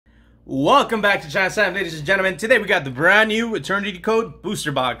Welcome back to China Sam, ladies and gentlemen. Today we got the brand new Eternity Code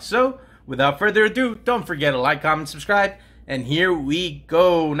booster box. So, without further ado, don't forget to like, comment, subscribe, and here we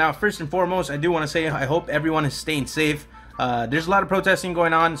go. Now, first and foremost, I do want to say I hope everyone is staying safe. There's a lot of protesting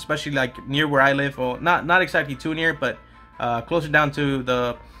going on, especially like near where I live. Well, not exactly too near, but closer down to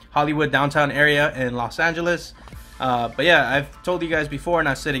the Hollywood downtown area in Los Angeles. But yeah, I've told you guys before, and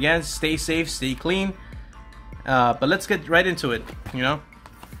I said again, stay safe, stay clean. But let's get right into it, you know.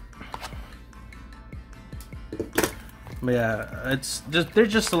 But yeah,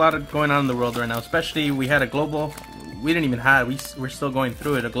 there's just a lot of going on in the world right now. Especially we had a global, we're still going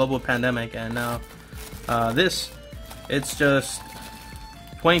through it, a global pandemic, and now it's just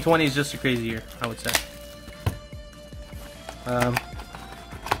 2020 is just a crazy year, I would say.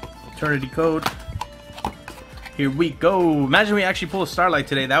 Eternity Code. Here we go. Imagine we actually pull a Starlight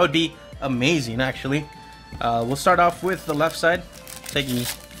today. That would be amazing, actually. We'll start off with the left side, taking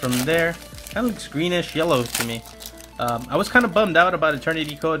from there. Kind of looks greenish yellow to me. I was kind of bummed out about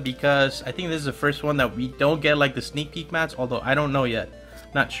Eternity Code because I think this is the first one that we don't get like the sneak peek mats, although I don't know yet.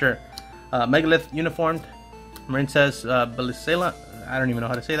 Not sure. Megalith uniformed. Marincess Belisela. I don't even know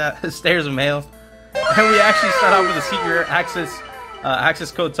how to say that. Stairs of Mail. And we actually start off with a secret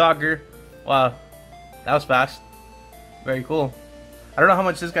access code talker. Wow. That was fast. Very cool. I don't know how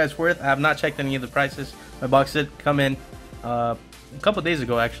much this guy's worth. I have not checked any of the prices. My box did come in a couple days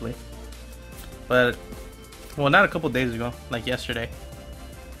ago, actually. But, well, not a couple days ago, like yesterday.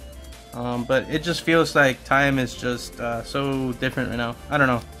 But it just feels like time is just so different right now. I don't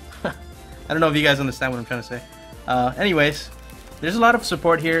know. I don't know if you guys understand what I'm trying to say. Anyways, there's a lot of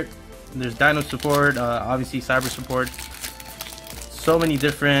support here. There's Dino support, obviously Cyber support. So many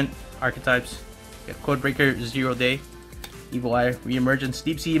different archetypes. You got Codebreaker, Zero Day, Evil Eye, Reemergence,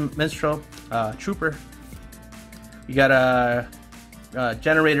 Deep Sea Minstrel, Trooper. You got a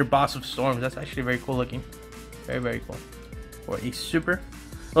Generator, Boss of Storms. That's actually very cool looking. Very cool. Or a Super.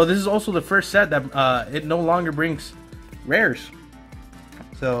 Oh, this is also the first set that it no longer brings rares.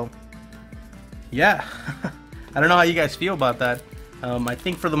 So, yeah. I don't know how you guys feel about that. I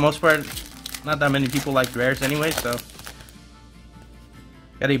think for the most part, not that many people like rares anyway, so.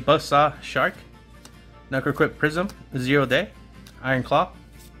 Got a Buzzsaw Shark, Necroquip Prism, Zero Day, Iron Claw,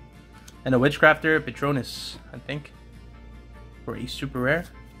 and a Witchcrafter Patronus, I think, for a super rare.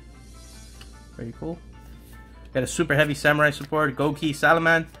 Very cool. Got a super heavy Samurai support, Goki,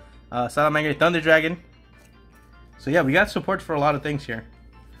 Salamander, Thunder Dragon. So yeah, we got support for a lot of things here.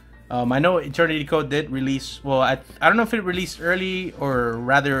 I know Eternity Code did release, well, I don't know if it released early or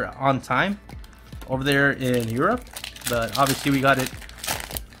rather on time over there in Europe, but obviously we got it,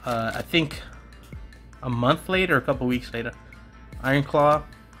 I think, a month later, or a couple weeks later. Iron Claw,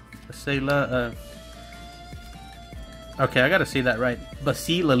 Basila, okay, I gotta say that right.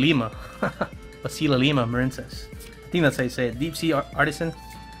 Basila Lima. Basila Lima, Marincess. I think that's how you say it. Deep Sea Artisan,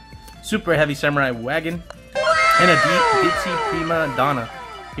 Super Heavy Samurai Wagon, and a Deep Sea Prima Donna.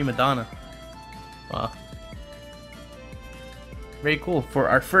 Wow. Very cool for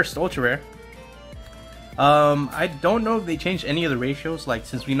our first ultra rare. I don't know if they changed any of the ratios, like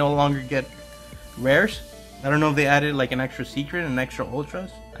since we no longer get rares. I don't know if they added like an extra secret and extra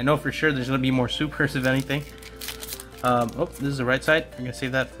ultras. I know for sure there's gonna be more supers if anything. Oh, this is the right side. I'm gonna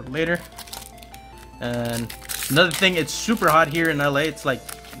save that for later. And another thing, it's super hot here in LA. It's like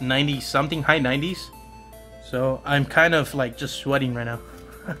 90 something, high 90s. So I'm kind of like just sweating right now.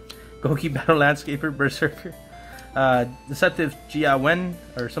 Goki Battle Landscaper, Berserker, Deceptive Jia Wen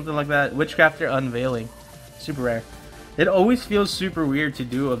or something like that. Witchcrafter Unveiling, super rare. It always feels super weird to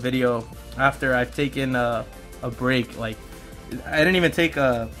do a video after I've taken a break. Like I didn't even take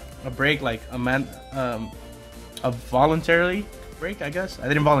a break, like a voluntarily break, I guess. I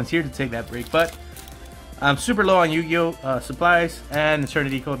didn't volunteer to take that break, but I'm super low on Yu-Gi-Oh! Supplies, and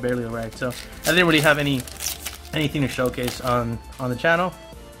Eternity Code barely arrived, so I didn't really have anything to showcase on the channel.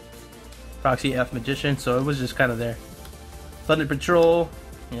 Proxy F Magician, so it was just kind of there. Thunder Patrol,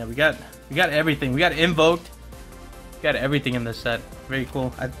 yeah, we got everything. We got Invoked, we got everything in this set. Very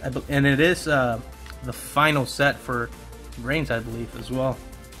cool. And it is the final set for Reigns, I believe, as well.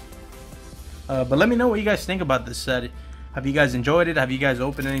 But let me know what you guys think about this set. Have you guys enjoyed it? Have you guys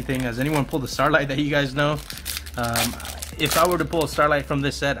opened anything? Has anyone pulled a Starlight that you guys know? If I were to pull a Starlight from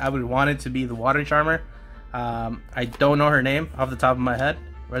this set, I would want it to be the Water Charmer. I don't know her name off the top of my head.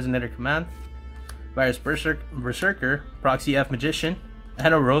 Resonator Command, Virus Berserker, Proxy F Magician,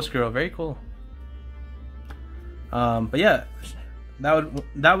 and a Rose Girl. Very cool. But yeah, that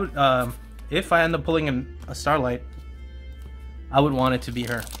would if I end up pulling a Starlight, I would want it to be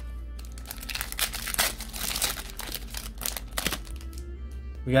her.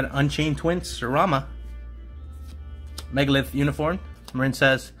 We got Unchained Twins, Sarama. Megalith Uniform. Marin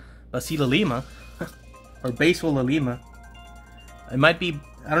says Basila Lima. Or Basila Lima. It might be,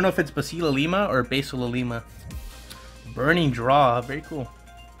 I don't know if it's Basila Lima or Basila Lima. Burning Draw, very cool.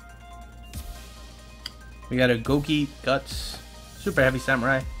 We got a Goki Guts, Super Heavy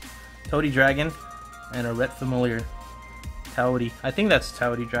Samurai, Toady Dragon, and a Red Familiar, Taodi. I think that's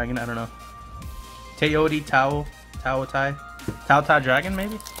Taodi Dragon, I don't know. Taodi, Tao Dragon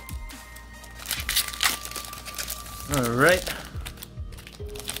maybe? Alright.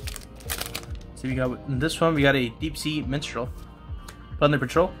 So we got, in this one we got a Deep Sea Minstrel, Thunder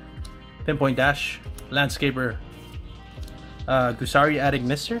Patrol, Pinpoint Dash, Landscaper, Gusari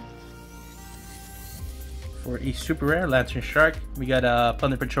Adagnister. For a super rare Lantern Shark, we got a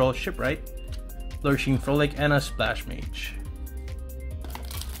Thunder Patrol Shipwright, Flourishing Frolic, and a Splash Mage.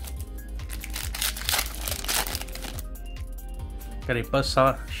 Got a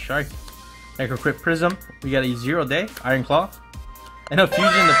Buzzsaw Shark, Necrocrypt Prism. We got a Zero Day Iron Claw, and a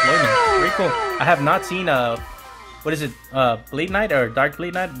Fusion Deployment. Very cool. I have not seen what is it? Blade Knight or Dark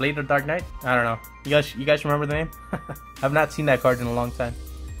Blade Knight? Blade or Dark Knight? I don't know. You guys remember the name? I've not seen that card in a long time.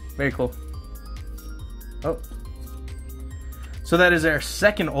 Very cool. Oh. So that is our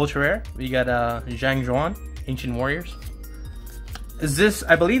second ultra rare. We got Zhang Zhuan, Ancient Warriors. Is this,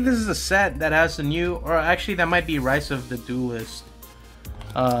 I believe this is a set that has a new, or actually that might be Rise of the Duelist.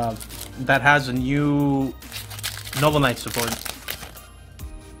 That has a new Noble Knight support.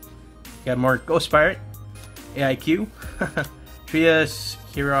 Got more Ghost Pirate, AIQ, Trias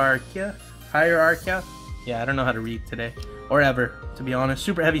Hierarchia. Yeah, I don't know how to read today, or ever, to be honest.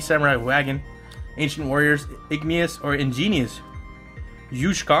 Super Heavy Samurai Wagon, Ancient Warriors, Igneous or Ingenious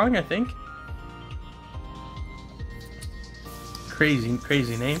Yushkong, I think.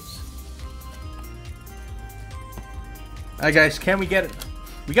 Crazy names. Alright guys, can we get it?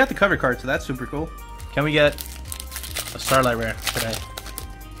 We got the cover card, so that's super cool. Can we get a Starlight Rare today?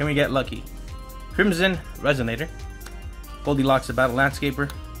 Can we get lucky? Crimson Resonator, Goldilocks the Battle Landscaper,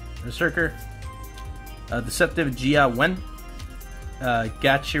 Berserker, Deceptive Jia Wen,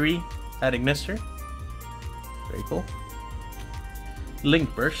 Gachiri Adagnister, very cool.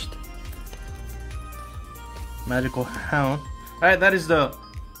 Link Burst, Magical Hound. Alright, that is the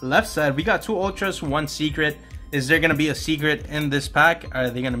left side. We got two ultras, one secret. Is there gonna be a secret in this pack? Are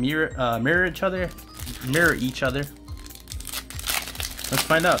they gonna mirror each other? Let's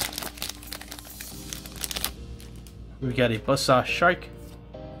find out. We got a Buzzsaw Shark,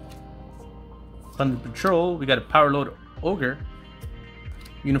 Thunder Patrol. We got a Power Load Ogre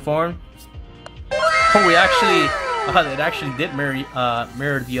Uniform. Oh, we actually, it actually did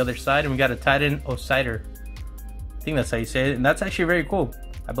mirror the other side, and we got a Titan Osider. I think that's how you say it, and that's actually very cool.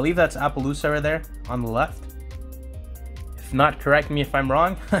 I believe that's Appaloosa right there on the left. If not, correct me if I'm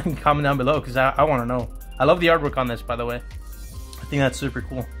wrong. Comment down below because I want to know. I love the artwork on this, by the way. I think that's super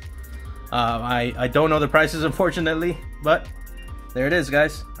cool. I don't know the prices, unfortunately, but there it is,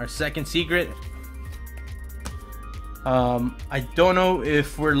 guys. Our second secret. I don't know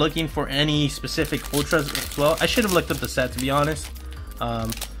if we're looking for any specific ultras as well. I should have looked up the set, to be honest.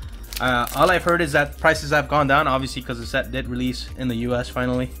 All I've heard is that prices have gone down, obviously, because the set did release in the US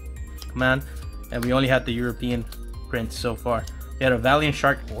finally. Command, and we only had the European print so far. We had a Valiant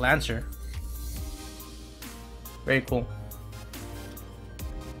Shark Lancer. Very cool.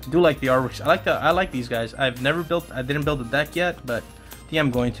 I do like the artworks. I like these guys. I didn't build a deck yet, but I think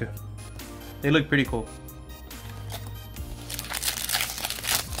I'm going to. They look pretty cool.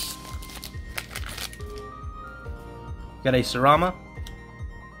 Got a Sarama,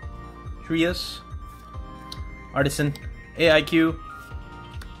 Trias, Artisan, AIQ.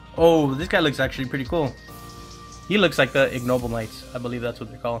 Oh, this guy looks actually pretty cool. He looks like the Ignoble Knights. I believe that's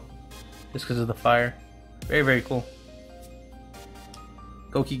what they're called. Just because of the fire. Very cool.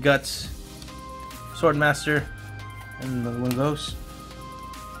 Goki Guts, Swordmaster, and one of those.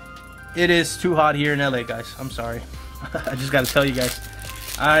 It is too hot here in LA, guys. I'm sorry. I just gotta tell you guys.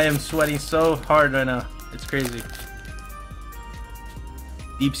 I am sweating so hard right now. It's crazy.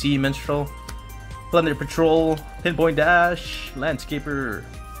 Deep Sea Minstrel, Thunder Patrol, Pinpoint Dash, Landscaper.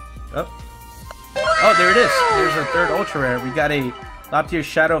 Oh, there it is. There's our third ultra rare. We got a top tier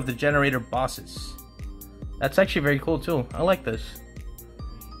Shadow of the Generator Bosses. That's actually very cool too. I like this.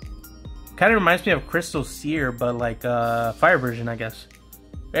 Kind of reminds me of Crystal Seer, but like fire version, I guess.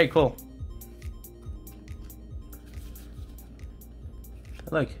 Very cool.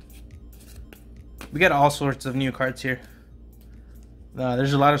 Look, we got all sorts of new cards here.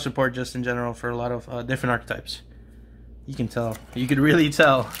 There's a lot of support just in general for a lot of different archetypes. You can tell. You could really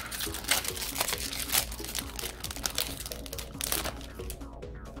tell.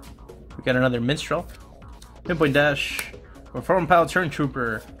 We got another Minstrel. Pinpoint Dash. Reform Pal Turn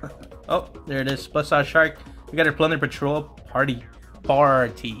Trooper. Oh, there it is. Buzzsaw Shark. We got our Plunder Patrol Party.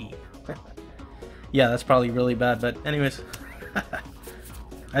 Yeah, that's probably really bad, but anyways.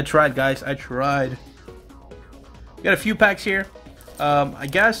 I tried, guys. I tried. We got a few packs here. I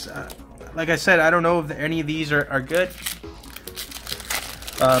guess, like I said, I don't know if any of these are good.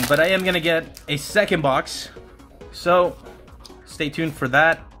 But I am going to get a second box. So, stay tuned for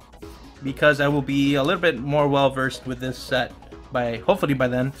that. Because I will be a little bit more well versed with this set. Hopefully by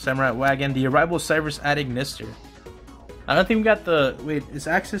then. Samurai Wagon. The Arrival Cyrus Attic Nister. I don't think we got the... Wait, is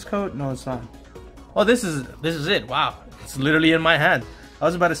access code? No, it's not. Oh, this is it. Wow. It's literally in my hand. I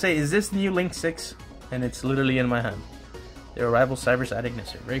was about to say, is this new Link 6? And it's literally in my hand. The Arrival Cyrus Attic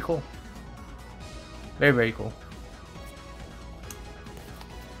Nister. Very cool. Very, very cool.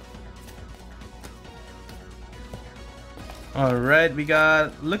 Alright, we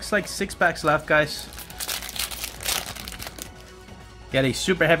got, looks like 6 packs left, guys. Got a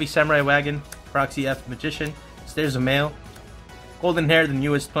Super Heavy Samurai Wagon, Proxy F Magician, Stairs of Mail, Golden Hair, the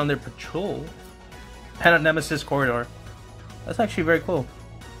newest Plunder Patrol, Pennant Nemesis Corridor. That's actually very cool.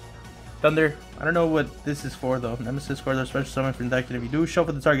 Thunder, I don't know what this is for though. Nemesis Corridor, special summon from the deck. If you do,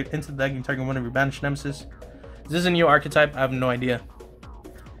 shuffle the target into the deck and target one of your banished Nemesis. Is this a new archetype? I have no idea.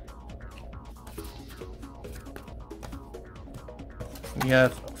 We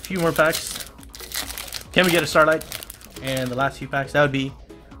have a few more packs. Can we get a Starlight? And the last few packs, that would be,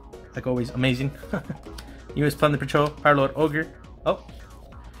 like always, amazing. Newest Plunder Patrol, Paralord Ogre. Oh.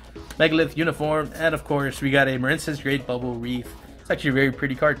 Megalith Uniform. And of course, we got a Marincess Great Bubble Reef. It's actually a very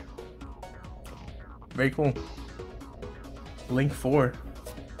pretty card. Very cool. Link 4.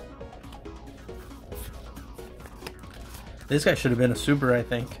 This guy should have been a super, I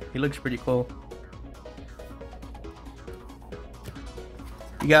think. He looks pretty cool.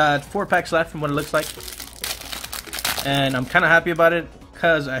 We got 4 packs left from what it looks like. And I'm kind of happy about it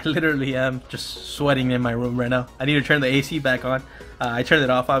because I literally am just sweating in my room right now. I need to turn the AC back on. I turned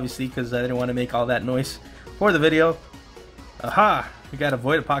it off obviously because I didn't want to make all that noise for the video. Aha! We got a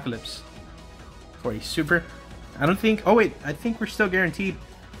Void Apocalypse for a super. I don't think... Oh wait, I think we're still guaranteed.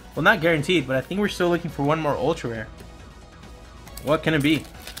 Well, not guaranteed, but I think we're still looking for one more Ultra Rare. What can it be?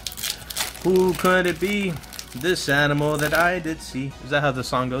 Who could it be? This animal that I did see. Is that how the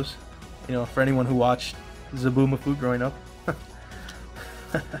song goes? You know, for anyone who watched Zaboomafoo growing up.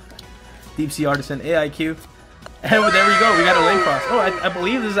 Deep Sea Artisan AIQ. And there we go. We got a Lane Cross. Oh, I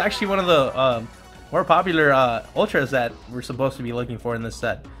believe this is actually one of the more popular Ultras that we're supposed to be looking for in this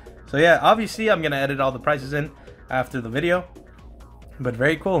set. So yeah, obviously I'm going to edit all the prices in after the video. But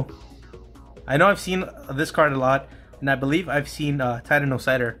very cool. I know I've seen this card a lot. And I believe I've seen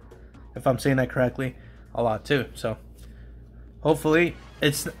Titanocider, if I'm saying that correctly, a lot too. So hopefully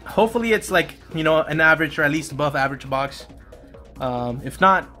it's like, you know, an average or at least above average box. If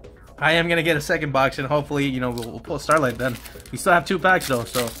not, I am gonna get a second box and hopefully, you know, we'll pull a Starlight then. We still have 2 packs though,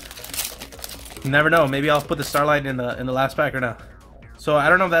 so you never know. Maybe I'll put the Starlight in the last pack or not. So I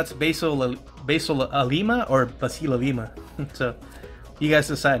don't know if that's Basil Alima or Basil Alima. So you guys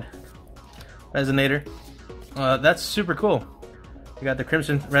decide. Resonator. That's super cool. We got the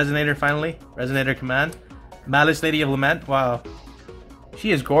Crimson Resonator finally. Resonator Command. Malice Lady of Lament. Wow.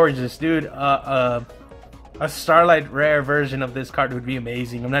 She is gorgeous, dude. A Starlight rare version of this card would be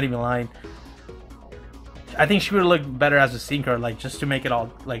amazing. I'm not even lying. I think she would look better as a scene card, like just to make it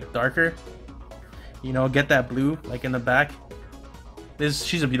all like darker. You know, get that blue like in the back.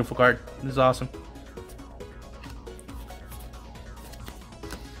 She's a beautiful card. This is awesome.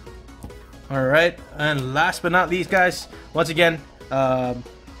 Alright, and last but not least, guys, once again,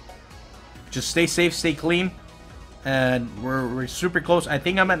 just stay safe, stay clean, and we're super close. I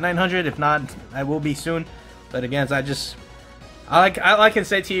think I'm at 900. If not, I will be soon. But again, all I can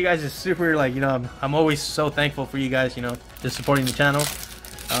say to you guys is super, like, you know, I'm always so thankful for you guys, you know, just supporting the channel.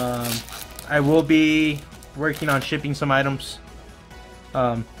 I will be working on shipping some items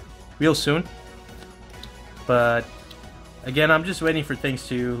real soon, but again, I'm just waiting for things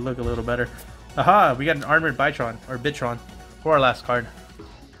to look a little better. Aha! We got an Armored Bitron, or Bitron, for our last card.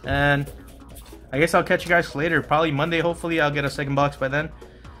 And I guess I'll catch you guys later. Probably Monday, hopefully. I'll get a second box by then.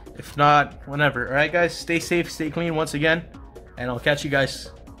 If not, whenever. Alright guys, stay safe, stay clean once again. And I'll catch you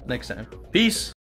guys next time. Peace!